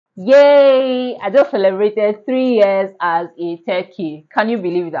Yay! I just celebrated 3 years as a techie. Can you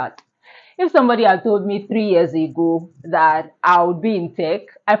believe that? If somebody had told me 3 years ago that I would be in tech,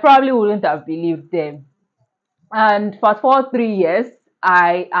 I probably wouldn't have believed them. And fast forward 3 years,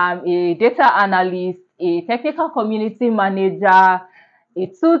 I am a data analyst, a technical community manager, a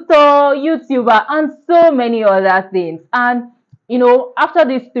tutor, YouTuber, and so many other things. And after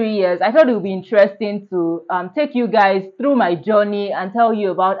these 3 years, I thought it would be interesting to take you guys through my journey and tell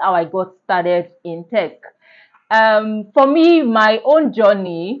you about how I got started in tech. For me, my own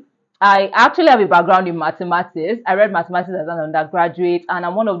journey, I actually have a background in mathematics. I read mathematics as an undergraduate, and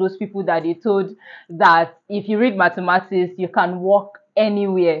I'm one of those people that they told that if you read mathematics, you can work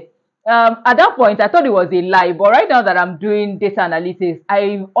anywhere. At that point, I thought it was a lie, but right now that I'm doing data analytics,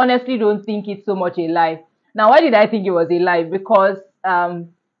 I honestly don't think it's so much a lie. Now, why did I think it was a lie? Because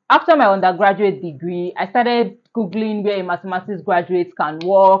after my undergraduate degree, I started Googling where a mathematics graduate can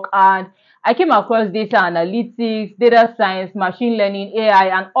work, and I came across data analytics, data science, machine learning,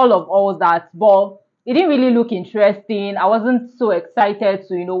 AI, and all that. But it didn't really look interesting. I wasn't so excited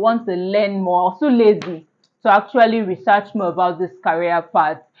to, want to learn more. I was too lazy to actually research more about this career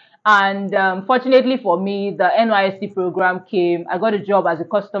path. And fortunately for me, the NYSC program came. I got a job as a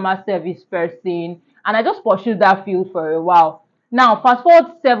customer service person, and I just pursued that field for a while. Now, fast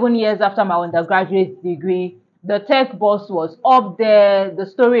forward 7 years after my undergraduate degree, the tech boss was up there. The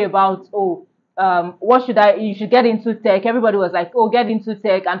story about, what should you should get into tech. Everybody was like, oh, get into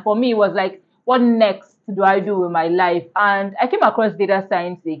tech. And for me, it was like, what next do I do with my life? And I came across data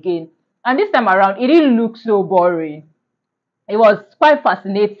science again. And this time around, it didn't look so boring. It was quite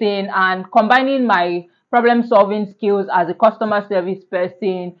fascinating, and combining my problem solving skills as a customer service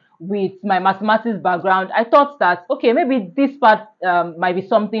person with my mathematics background, I thought that okay, maybe this part might be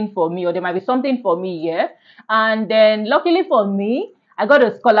something for me, or there might be something for me here. And then luckily for me, I got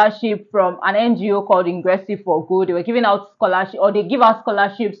a scholarship from an NGO called Ingressive for Good. They were giving out scholarship, or they give out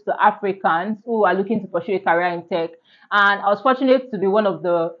scholarships to Africans who are looking to pursue a career in tech. And I was fortunate to be one of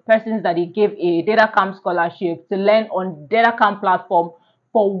the persons that they gave a data camp scholarship to learn on data camp platform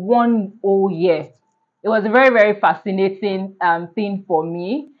for 1 whole year. It was a very, very fascinating thing for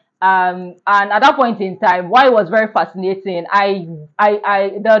me. And at that point in time, why it was very fascinating,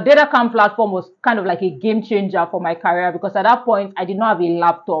 the data camp platform was kind of like a game changer for my career, because at that point I did not have a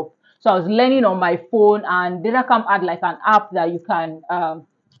laptop. So I was learning on my phone, and data camp had like an app that you can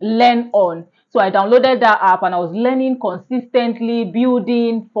learn on. So I downloaded that app, and I was learning consistently,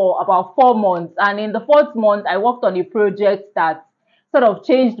 building for about 4 months. And in the fourth month, I worked on a project that sort of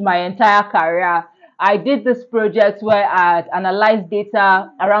changed my entire career. I did this project where I had analyzed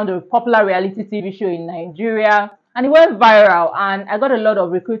data around a popular reality TV show in Nigeria, and it went viral. And I got a lot of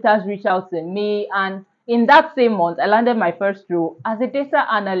recruiters reach out to me. And in that same month, I landed my first role as a data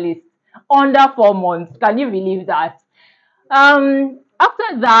analyst under 4 months. Can you believe that?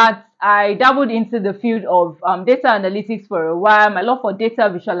 After that, I dabbled into the field of data analytics for a while. My love for data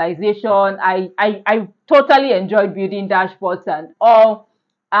visualization. I totally enjoyed building dashboards and all.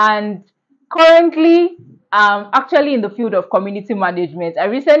 And currently, actually in the field of community management. I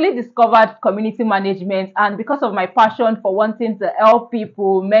recently discovered community management, and because of my passion for wanting to help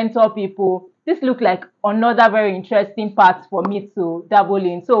people, mentor people, this looked like another very interesting path for me to dabble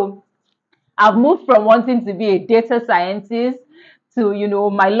in. So I've moved from wanting to be a data scientist to,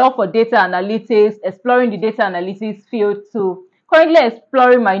 my love for data analytics, exploring the data analytics field, to currently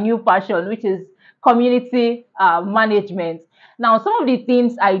exploring my new passion, which is community management. Now, some of the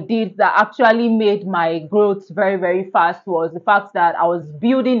things I did that actually made my growth very, very fast was the fact that I was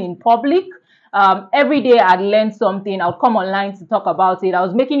building in public. Every day I'd learn something. I'll come online to talk about it. I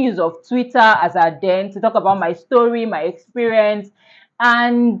was making use of Twitter as at then to talk about my story, my experience.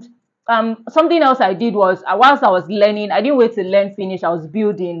 And something else I did was, whilst I was learning, I didn't wait to learn finish. I was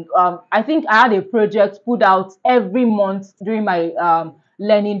building. I think I had a project put out every month during my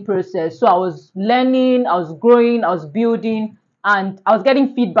learning process. So I was learning, I was growing, I was building, and I was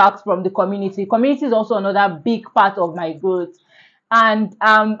getting feedbacks from the community. Community is also another big part of my growth. And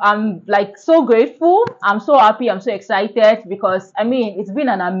I'm like so grateful. I'm so happy. I'm so excited, because I mean, it's been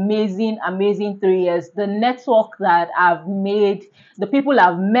an amazing, amazing 3 years. The network that I've made, the people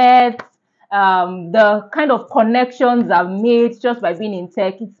I've met, the kind of connections I've made just by being in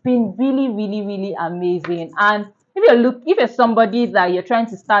tech, it's been really, really, really amazing. And if you're somebody that you're trying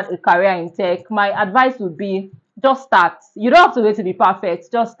to start a career in tech, my advice would be just start. You don't have to wait to be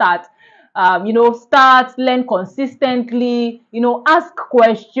perfect. Just start. Start, learn consistently, ask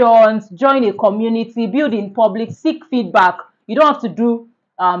questions, join a community, build in public, seek feedback. You don't have to do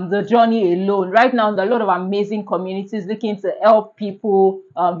the journey alone. Right now, there are a lot of amazing communities looking to help people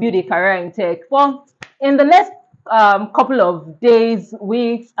build a career in tech. Well, in the next couple of days,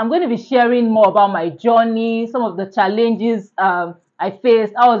 weeks, I'm going to be sharing more about my journey, some of the challenges I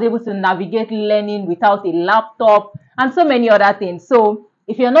faced. I was able to navigate learning without a laptop, and so many other things. So,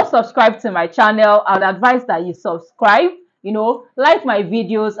 if you're not subscribed to my channel, I would advise that you subscribe, like my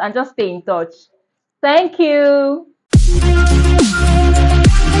videos, and just stay in touch. Thank you.